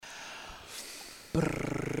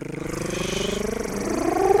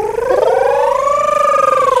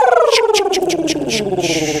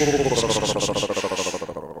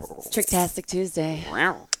Tricktastic Tuesday.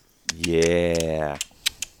 Yeah.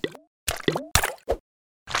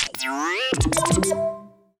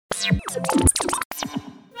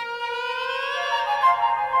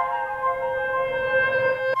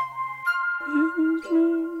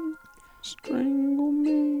 Strangle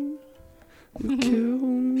me, kill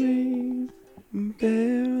me,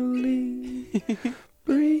 barely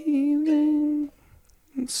breathing,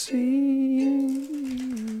 see you,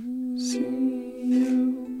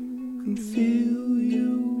 and feel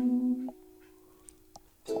you.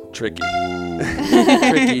 Tricky.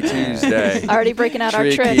 Tricky Tuesday. Already breaking out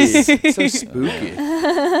Tricky. our tricks. So spooky.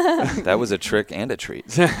 That was a trick and a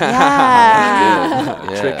treat. Yeah.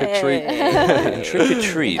 Yeah. Trick or treat. Trick or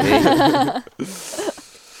treat.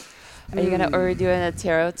 Are we doing a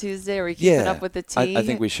Tarot Tuesday? Are we keeping up with the tea? I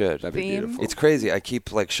think we should. That'd be theme? beautiful. It's crazy. I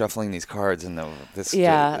keep like shuffling these cards, and this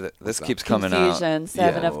keeps coming out. Confusion,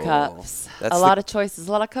 Seven of Yeah. Cups. That's a the- lot of choices,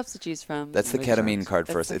 a lot of cups to choose from. That's the Makes ketamine sense. card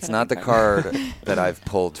That's first. the It's not the ketamine card that I've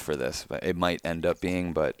pulled for this, but it might end up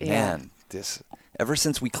being. But Yeah. man, this ever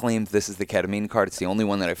since we claimed this is the ketamine card, it's the only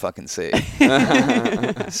one that I fucking see.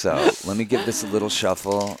 So let me give this a little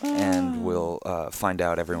shuffle, and we'll find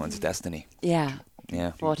out everyone's destiny. Yeah,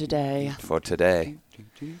 Yeah. for today. For today,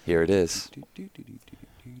 here it is.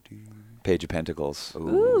 Page of Pentacles.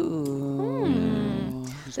 Ooh.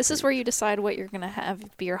 This is where you decide what you're going to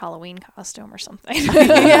have be your Halloween costume or something.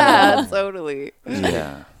 Yeah, totally.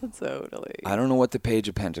 Yeah. Totally. I don't know what the Page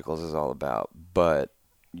of Pentacles is all about, but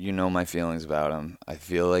you know my feelings about him. I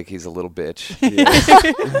feel like he's a little bitch.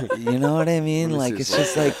 You know what I mean? What is Like, his it's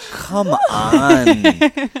just like- like, come on.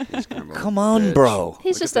 He's kind of a Come on, bitch. bro.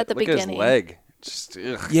 He's Look just at at the look beginning. At his leg. Just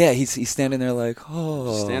ugh. Yeah, he's standing there like,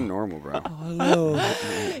 oh. Stand normal, bro. Hello.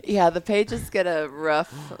 Yeah, the pages get a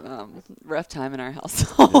rough time in our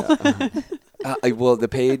household. Well, the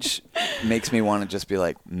page makes me want to just be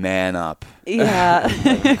like, man up. Yeah.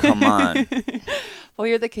 Come on. Well,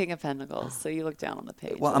 you're the King of Pentacles, so you look down on the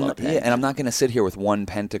page. Well, a I'm little not, bit. yeah, and I'm not going to sit here with one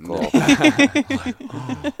pentacle.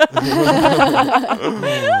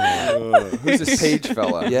 Who's this page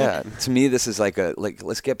fella? Yeah, to me, this is like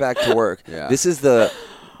let's get back to work. Yeah. This is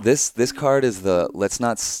this card is the let's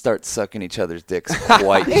not start sucking each other's dicks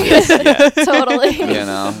quite just yet. Totally. You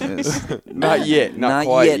know, It's Not yet. Not yet,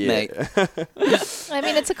 quite yet. mate. I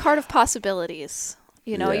mean, it's a card of possibilities.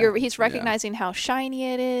 You know, Yeah. he's recognizing how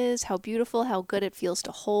shiny it is, how beautiful, how good it feels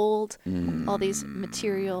to hold, all these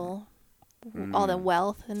material, all the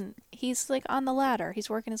wealth, and he's like on the ladder. He's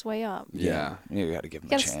working his way up. Yeah. You got to give him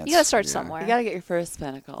You a gotta, chance. you gotta start Yeah. somewhere. You got to get your first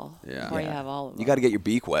pentacle Yeah. before you Yeah. have all of them. You got to get your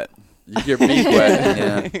beak wet. You get your beak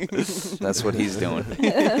wet. Yeah, that's what he's doing.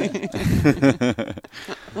 Yeah.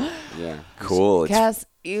 Cool. It's Cass,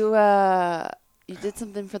 you did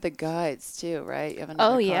something for the guides too, right? You have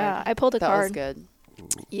another Oh, yeah. card. I pulled a that was card. good.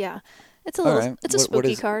 Yeah. It's a All little, right. it's a What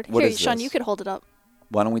spooky is- card. what Here, is Sean, this? you could hold it up.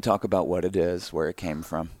 Why don't we talk about what it is, where it came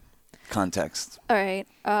from, context? All right.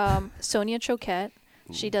 Sonia Choquette.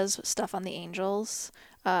 She does stuff on the angels.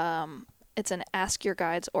 It's an Ask Your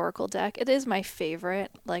Guides Oracle deck. It is my favorite.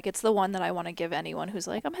 Like, it's the one that I want to give anyone who's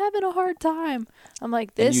like, I'm having a hard time. I'm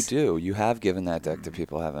like, And you this. do. You have given that deck to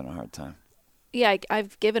people having a hard time. Yeah,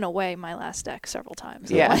 I've given away my last deck several times.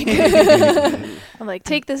 Yeah. I'm like,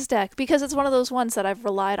 take this deck because it's one of those ones that I've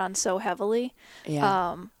relied on so heavily.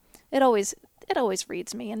 Yeah. It always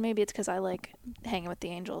reads me, and maybe it's because I like hanging with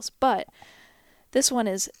the angels. But this one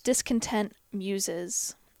is Discontent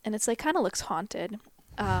Muses, and it's like kind of looks haunted.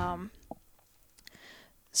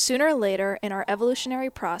 Sooner or later in our evolutionary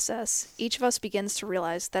process, each of us begins to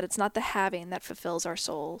realize that it's not the having that fulfills our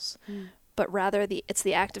souls, but rather it's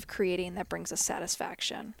the act of creating that brings us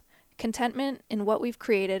satisfaction. Contentment in what we've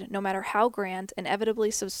created, no matter how grand, inevitably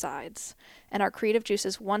subsides, and our creative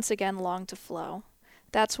juices once again long to flow.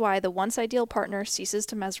 That's why the once ideal partner ceases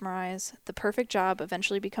to mesmerize, the perfect job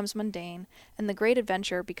eventually becomes mundane, and the great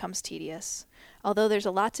adventure becomes tedious. Although there's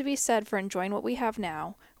a lot to be said for enjoying what we have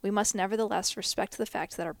now, we must nevertheless respect the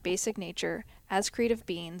fact that our basic nature as creative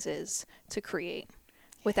beings is to create.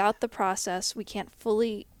 Without the process, we can't be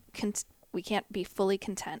fully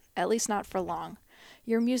content, at least not for long.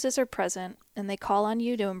 Your muses are present, and they call on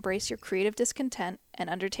you to embrace your creative discontent and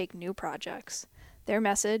undertake new projects. Their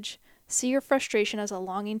message: see your frustration as a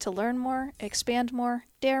longing to learn more, expand more,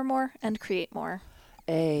 dare more, and create more.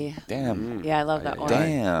 Damn. Yeah, I love that one.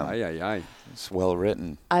 Damn. Aye, aye, aye. It's well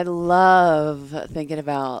written. I love thinking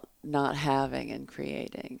about not having and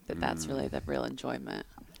creating. That's really the real enjoyment.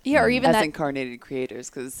 Yeah, or even as that. incarnated creators,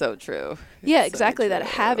 because it's so true. Yeah, It's so exactly. That true.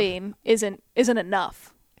 having isn't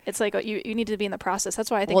enough. It's like you need to be in the process. That's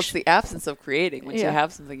why I think Well, it's the absence of creating. Once Yeah. you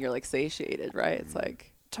have something, you're like satiated, right? It's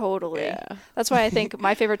like, totally. yeah. That's why I think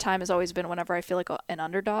my favorite time has always been whenever I feel like an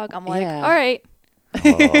underdog. I'm like, Yeah. all right.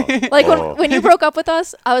 Oh, Like oh. when you broke up with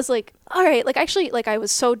us, I was like, all right. Like actually, like I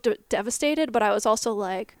was so devastated, but I was also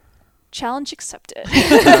like, challenge accepted.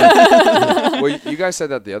 Well, you guys said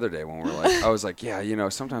that the other day when we were like, I was like, yeah,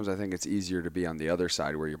 sometimes I think it's easier to be on the other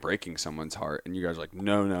side where you're breaking someone's heart, and you guys are like,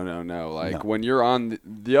 no. Like No. when you're on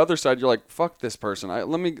the other side, you're like, fuck this person.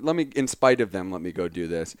 Let me, in spite of them, let me go do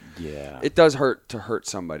this. Yeah. It does hurt to hurt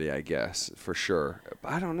somebody, I guess, for sure.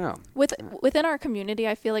 But I don't know. Within our community,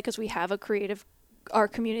 I feel like because we have our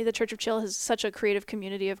community, the Church of Chill, has such a creative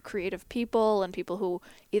community of creative people and people who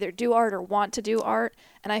either do art or want to do art.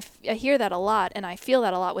 And I hear that a lot, and I feel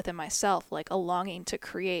that a lot within myself, like a longing to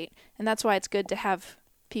create. And that's why it's good to have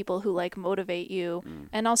people who like motivate you,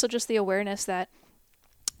 and also just the awareness that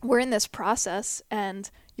we're in this process and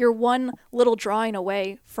you're one little drawing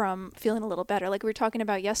away from feeling a little better. Like we were talking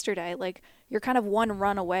about yesterday, like you're kind of one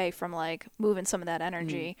run away from like moving some of that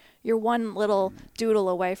energy. You're one little doodle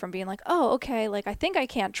away from being like, oh, okay, like I think I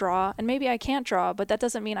can't draw, and maybe I can't draw, but that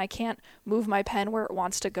doesn't mean I can't move my pen where it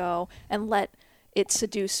wants to go and let it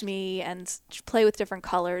seduce me and play with different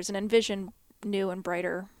colors and envision new and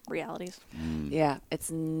brighter realities. Yeah, it's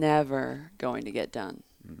never going to get done.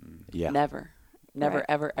 Yeah. Never, Right.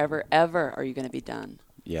 ever, ever, ever are you going to be done.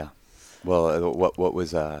 Yeah. Well, what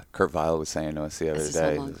was Kurt Vile was saying to us the other It's just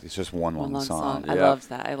day? one long- It's just one long song. I Yeah. loved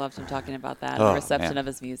that. I loved him talking about that, Oh, the reception man. of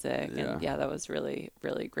his music. Yeah. And yeah, that was really,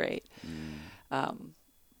 really great. Yeah.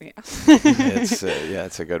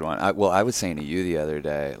 It's a good one. I was saying to you the other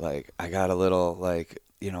day, like I got a little like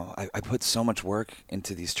I put so much work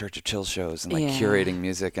into these Church of Chill shows and like Yeah. curating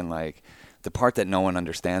music, and like the part that no one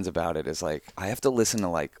understands about it is like I have to listen to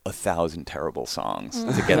like 1,000 terrible songs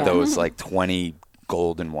to get Yeah. those like 20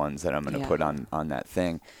 golden ones that I'm going to Yeah. put on that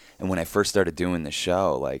thing. And when I first started doing the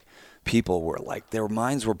show, like people were like, their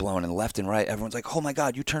minds were blown, and left and right. Everyone's like, oh my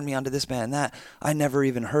God, you turned me onto this band, that. I never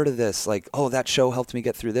even heard of this. Like, oh, that show helped me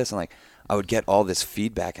get through this. And like, I would get all this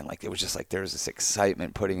feedback, and like, it was just like, there was this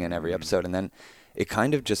excitement putting in every episode. And then it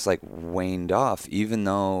kind of just like waned off, even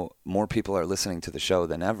though more people are listening to the show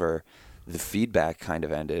than ever. The feedback kind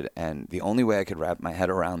of ended. And the only way I could wrap my head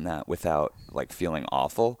around that without like feeling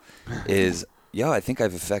awful is, I think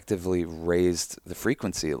I've effectively raised the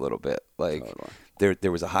frequency a little bit. Like,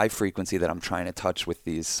 there was a high frequency that I'm trying to touch with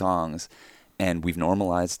these songs, and we've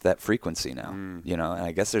normalized that frequency now, and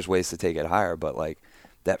I guess there's ways to take it higher, but like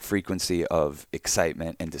that frequency of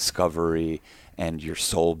excitement and discovery and your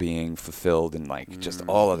soul being fulfilled and like just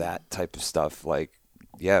all of that type of stuff, like,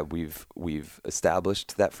 yeah, we've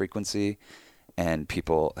established that frequency, and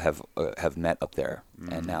people have met up there,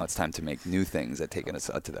 and now it's time to make new things that take us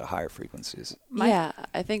up to the higher frequencies. Yeah,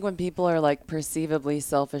 I think when people are like perceivably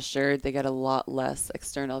self-assured, they get a lot less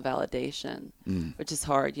external validation, which is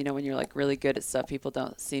hard. When you're like really good at stuff, people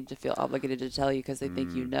don't seem to feel obligated to tell you because they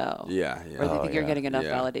think you know. Yeah. Or they Oh, think you're yeah. getting enough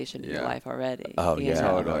Yeah. validation in your Yeah. life already. Oh you yeah,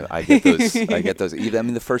 know? Totally. I get those. I get those. I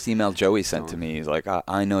mean, the first email Joey sent to me, he's like,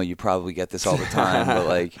 I know you probably get this all the time, but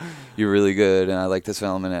like, you're really good, and I like this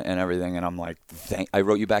film and everything. And I'm like, I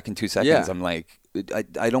wrote you back in 2 seconds. Yeah. I'm like,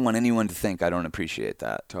 I don't want anyone to think I don't appreciate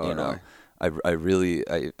that. Totally. I really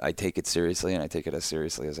take it seriously, and I take it as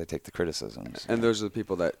seriously as I take the criticisms. And those are the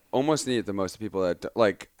people that almost need it the most. The people that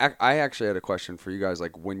like. I actually had a question for you guys.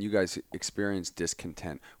 Like, when you guys experience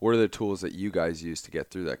discontent, what are the tools that you guys use to get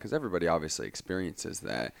through that? Because everybody obviously experiences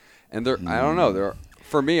that. And I don't know.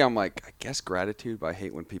 For me, I'm like, I guess gratitude. But I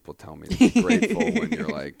hate when people tell me to be grateful when you're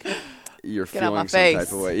like, you're Get out my feeling some type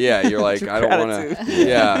face. of way. Yeah, you're like, True I don't want to. gratitude.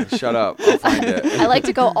 Yeah, shut up. I'll find it. I like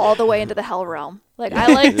to go all the way into the hell realm. Like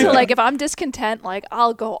I like to Yeah. like if I'm discontent, like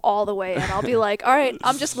I'll go all the way, and I'll be like, all right,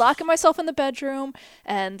 I'm just locking myself in the bedroom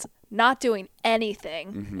and not doing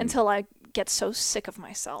anything until I get so sick of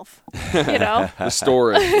myself. The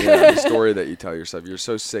story that you tell yourself. You're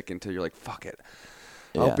so sick until you're like, fuck it.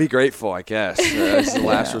 Yeah. I'll be grateful, I guess. It's the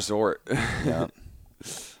last Yeah. resort. Yeah.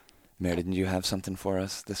 Mary, didn't you have something for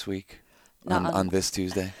us this week? Not on- On this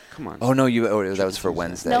Tuesday? Come on. Oh no, that was for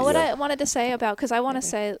Wednesday. No, what yeah. I wanted to say about, because I want to Okay.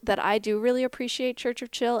 say that I do really appreciate Church of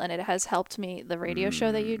Chill, and it has helped me, the radio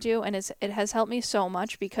show that you do, and it has helped me so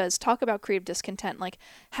much, because talk about creative discontent, like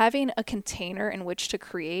having a container in which to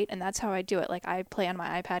create, and that's how I do it. Like I play on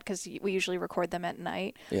my iPad because we usually record them at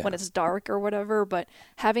night Yeah. when it's dark or whatever, but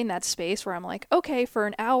having that space where I'm like, okay, for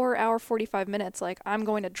an hour 45 minutes, like I'm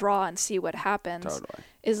going to draw and see what happens. Totally.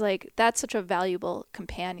 is like, that's such a valuable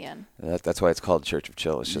companion. That's why it's called Church of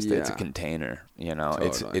Chill. It's just it's a Yeah. container, you know.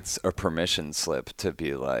 Totally. It's a permission slip to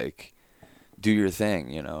be like, do your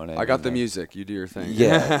thing, you know. And I got the like, music. You do your thing.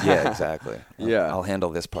 Yeah, exactly. Yeah. I'll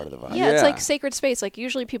handle this part of the vibe. Yeah, it's Yeah. like sacred space. Like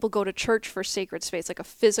usually people go to church for sacred space, like a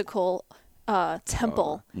physical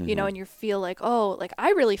temple, you know, and you feel like, oh, like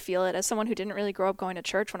I really feel it as someone who didn't really grow up going to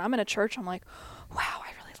church. When I'm in a church, I'm like, wow, I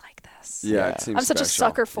really like this. Yeah, Yeah. it seems I'm such a special.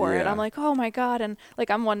 sucker for it. Yeah. I'm like, oh my God. And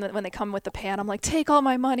like, I'm one that when they come with the pan, I'm like, take all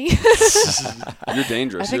my money. You're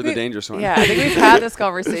dangerous. You're the dangerous one. Yeah, I think we've had this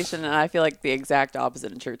conversation, and I feel like the exact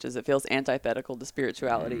opposite in churches. It feels antithetical to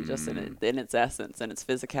spirituality, just in its essence and its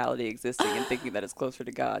physicality, existing and thinking that it's closer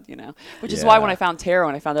to God. You know, which is why when Yeah. I found tarot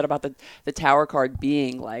and I found out about the Tower card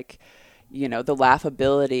being like, you know, the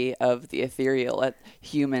laughability of the ethereal at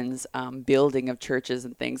humans building of churches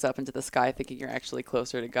and things up into the sky, thinking you're actually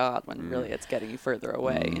closer to God when really it's getting you further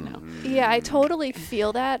away. You know. Yeah, I totally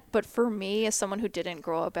feel that. But for me, as someone who didn't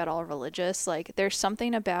grow up at all religious, like there's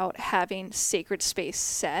something about having sacred space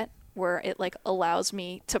set where it like allows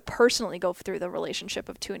me to personally go through the relationship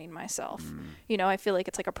of tuning myself. You know, I feel like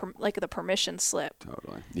it's like like the permission slip.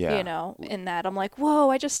 Totally. Yeah. You know, in that I'm like, whoa,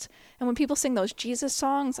 and when people sing those Jesus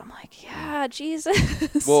songs, I'm like, yeah,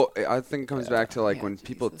 Jesus. Well, I think it comes back to like Yeah, when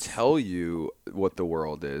people Jesus. tell you what the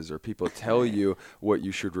world is, or people tell you what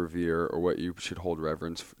you should revere or what you should hold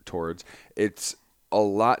reverence towards. It's a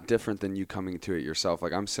lot different than you coming to it yourself.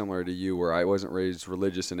 Like I'm similar to you where I wasn't raised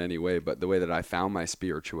religious in any way, but the way that I found my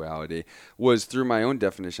spirituality was through my own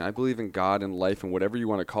definition. I believe in God and life and whatever you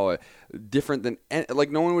want to call it, different than like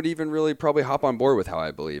no one would even really probably hop on board with how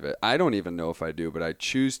I believe it. I don't even know if I do, but I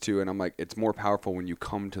choose to, and I'm like, it's more powerful when you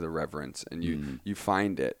come to the reverence and you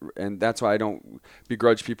find it. And that's why I don't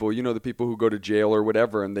begrudge people, you know, the people who go to jail or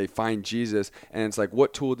whatever and they find Jesus and it's like,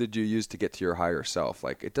 what tool did you use to get to your higher self?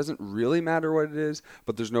 Like it doesn't really matter what it is,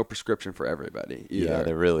 but there's no prescription for everybody either. Yeah,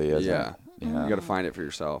 there really isn't. Yeah. Yeah. You got to find it for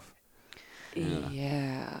yourself.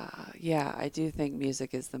 Yeah, I do think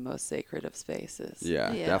music is the most sacred of spaces.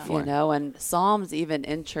 Yeah, Yeah. definitely. You know, and psalms, even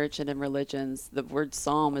in church and in religions, the word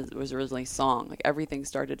psalm was originally song. Like everything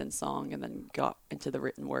started in song and then got into the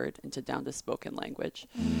written word, down to spoken language.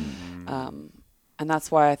 And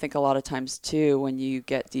that's why I think a lot of times too, when you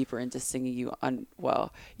get deeper into singing,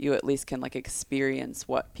 you at least can like experience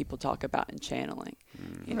what people talk about in channeling.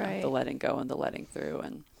 You know, Right. the letting go and the letting through.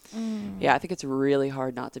 And yeah, I think it's really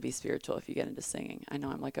hard not to be spiritual if you get into singing. I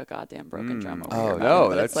know I'm like a goddamn broken drum over Oh, here. about no, it,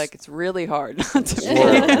 but that's- it's like it's really hard not to be.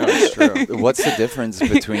 No, it's true. What's the difference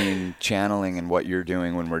between channeling and what you're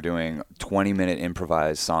doing when we're doing 20-minute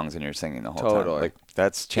improvised songs and you're singing the whole time? Totally. Like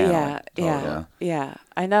that's channeling. Yeah.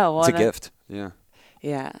 I know. Well, It's a and gift. Yeah.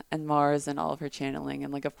 Yeah, and Mars and all of her channeling,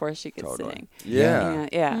 and like of course she could Totally. sing. Yeah.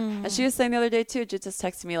 Yeah. And she was saying the other day too, just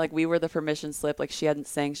texted me like we were the permission slip. Like she hadn't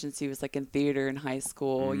sang since she was like in theater in high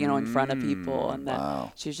school, you know, in front of people, and that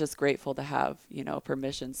Wow. she was just grateful to have, you know, a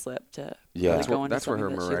permission slip to Yeah. really That's go into That's where her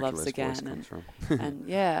something that she miraculous loves voice again. comes from. And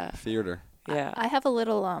yeah, Theater. yeah. I have a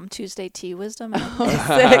little Tuesday tea wisdom.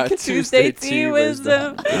 Sick. Tuesday tea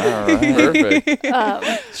wisdom. All right.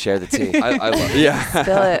 Perfect. Share the tea. I love yeah.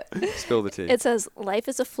 Spill it. Spill the tea. It says, life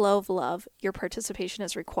is a flow of love. Your participation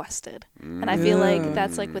is requested. And I feel like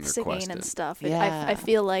that's like with singing and Requested. stuff. Yeah. I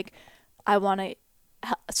feel like I want to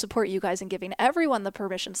support you guys in giving everyone the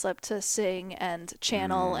permission slip to sing and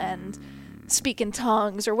channel and speak in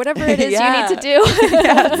tongues or whatever it is Yeah. you need to do.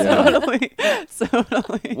 Totally.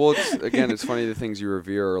 Totally. Well, it's funny the things you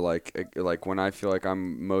revere are like when I feel like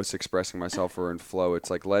I'm most expressing myself or in flow, it's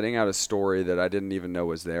like letting out a story that I didn't even know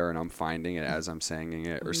was there and I'm finding it as I'm singing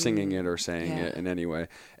it or singing it or saying Yeah. it in any way.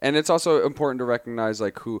 And it's also important to recognize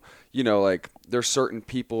like who, you know, like there's certain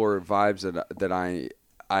people or vibes that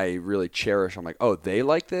I really cherish. I'm like, oh, they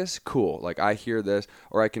like this? Cool. Like I hear this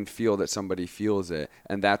or I can feel that somebody feels it.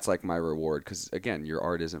 And that's like my reward. Because again, your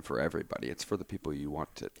art isn't for everybody. It's for the people you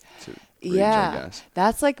want to reach, I guess.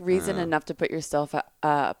 That's like reason enough to put your stuff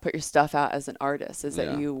out as an artist is that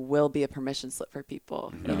Yeah. you will be a permission slip for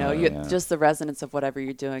people. You Oh, know, yeah. just the resonance of whatever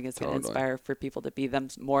you're doing is going to Totally. inspire for people to be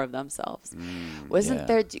more of themselves. Wasn't Yeah.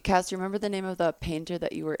 there, Cass, do you remember the name of the painter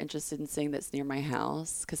that you were interested in seeing that's near my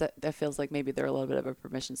house? Because that feels like maybe they're a little bit of a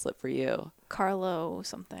permission slip for you. Carlo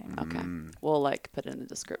something. Okay. We'll like put it in the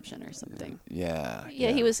description or something. Yeah.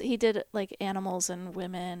 Yeah, he did like animals and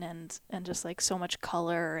women and just like so much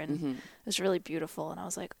color and it was really beautiful. And I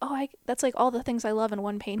was like, oh, that's like all the things I love in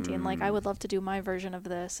one painting. Like I would love to do my version of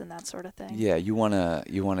this and that sort of thing. Yeah, you wanna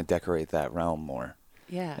decorate that realm more.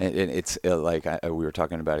 Yeah. And it's like we were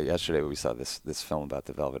talking about it yesterday. We saw this film about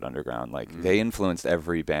the Velvet Underground. Like they influenced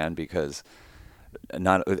every band because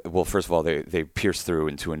not well. First of all, they pierced through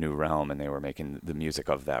into a new realm, and they were making the music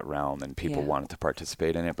of that realm, and people Yeah. wanted to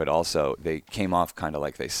participate in it. But also, they came off kind of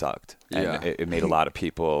like they sucked, and Yeah. it made a lot of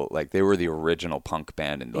people like they were the original punk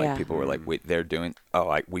band, and like Yeah. people were like, "Wait, they're doing?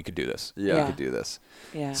 Oh, we could do this. Yeah. we Yeah. could do this."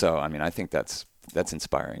 Yeah. So, I mean, I think that's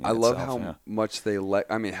inspiring. in I love itself, how yeah. much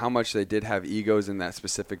how much they did have egos in that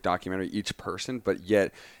specific documentary, each person, but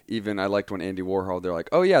yet even I liked when Andy Warhol, they're like,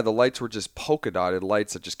 oh yeah, the lights were just polka dotted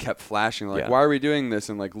lights that just kept flashing. Like, Yeah. why are we doing this?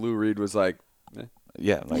 And like Lou Reed was like,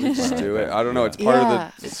 Yeah, like just do it. I don't know. Yeah. It's part Yeah.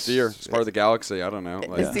 of the sphere. It's part of the galaxy. I don't know.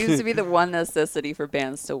 Like, It seems to be the one necessity for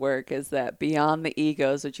bands to work is that beyond the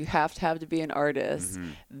egos, which you have to be an artist,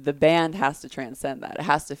 the band has to transcend that. It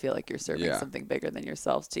has to feel like you're serving Yeah. something bigger than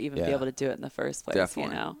yourselves to even be Yeah. able to do it in the first place.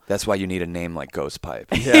 Definitely. You know. That's why you need a name like Ghost Pipe.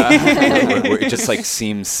 yeah. where it just like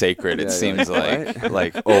seems sacred. It Yeah, seems yeah.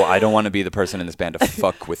 like oh, I don't want to be the person in this band to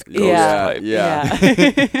fuck with Ghost Yeah. Pipe.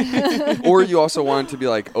 Yeah. Or you also want it to be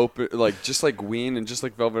like open, like just like Ween and just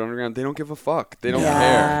like Velvet Underground. They don't give a fuck. They don't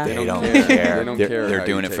Yeah. care. They don't care. care. They don't They're, care. they're how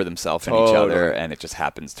doing you it for take- themselves and each other, Totally. and it just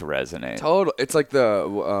happens to resonate. Total. It's like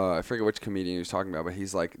the I forget which comedian he was talking about, but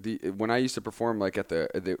he's like when I used to perform like at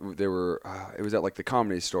they were it was at like the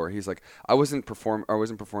Comedy Store. He's like I wasn't performing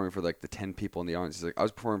for like the 10 people in the audience. He's like I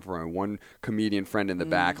was performing for my one comedian friend in the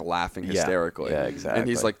back laughing Yeah. hysterically. Yeah, And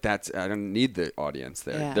he's exactly. like I don't need the audience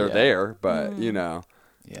there. Yeah. They're Yeah. there, but you know,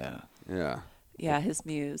 Yeah. yeah, Yeah, his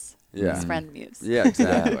muse. Yeah. His friend muse. yeah,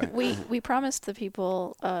 exactly. We promised the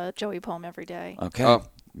people a Joey poem every day. Okay. Oh.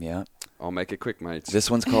 Yeah. I'll make it quick, mates. This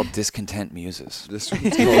one's called Discontent Muses. This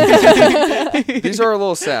one's called These are a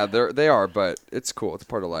little sad. They are, but it's cool. It's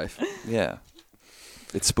part of life. Yeah.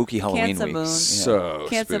 It's spooky Halloween Cancer week. moon. So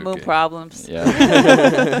Cancer moon spooky. problems.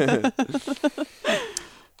 Yeah.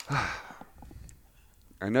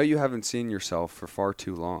 I know you haven't seen yourself for far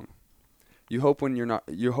too long. You hope you're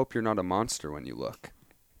not a monster when you look.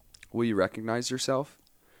 Will you recognize yourself?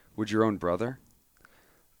 Would your own brother?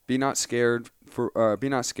 Be not scared for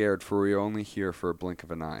we are only here for a blink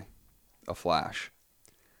of an eye, a flash.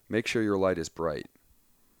 Make sure your light is bright.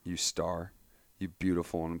 You star, you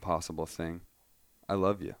beautiful and impossible thing. I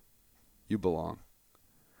love you. You belong.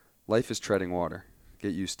 Life is treading water.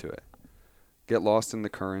 Get used to it. Get lost in the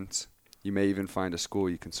currents. You may even find a school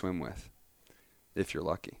you can swim with, if you're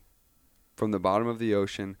lucky. From the bottom of the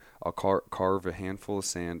ocean, I'll carve a handful of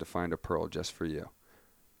sand to find a pearl just for you.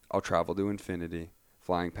 I'll travel to infinity,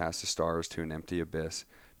 flying past the stars to an empty abyss,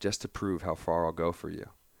 just to prove how far I'll go for you.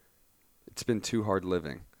 It's been too hard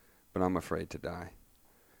living, but I'm afraid to die,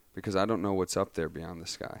 because I don't know what's up there beyond the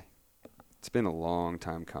sky. It's been a long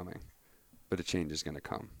time coming, but a change is going to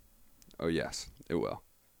come. Oh yes, it will.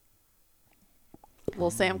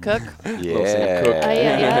 Little Sam Cooke. Yeah. Cook. Ay,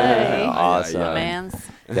 ay, ay. Awesome. Ay, ay. Mans.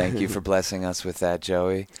 Thank you for blessing us with that,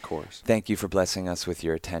 Joey. Of course. Thank you for blessing us with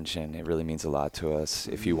your attention. It really means a lot to us.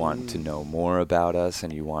 If you want to know more about us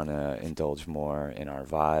and you want to indulge more in our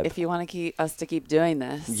vibe, If you want to keep us to keep doing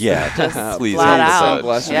this. yeah, Just please flat help us out.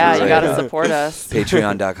 Bless you. Yeah, you Right. got to support us.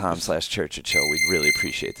 Patreon.com/Church@Show. We'd really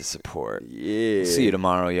appreciate the support. Yeah. See you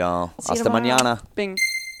tomorrow, y'all. See you Hasta tomorrow. mañana. Bing.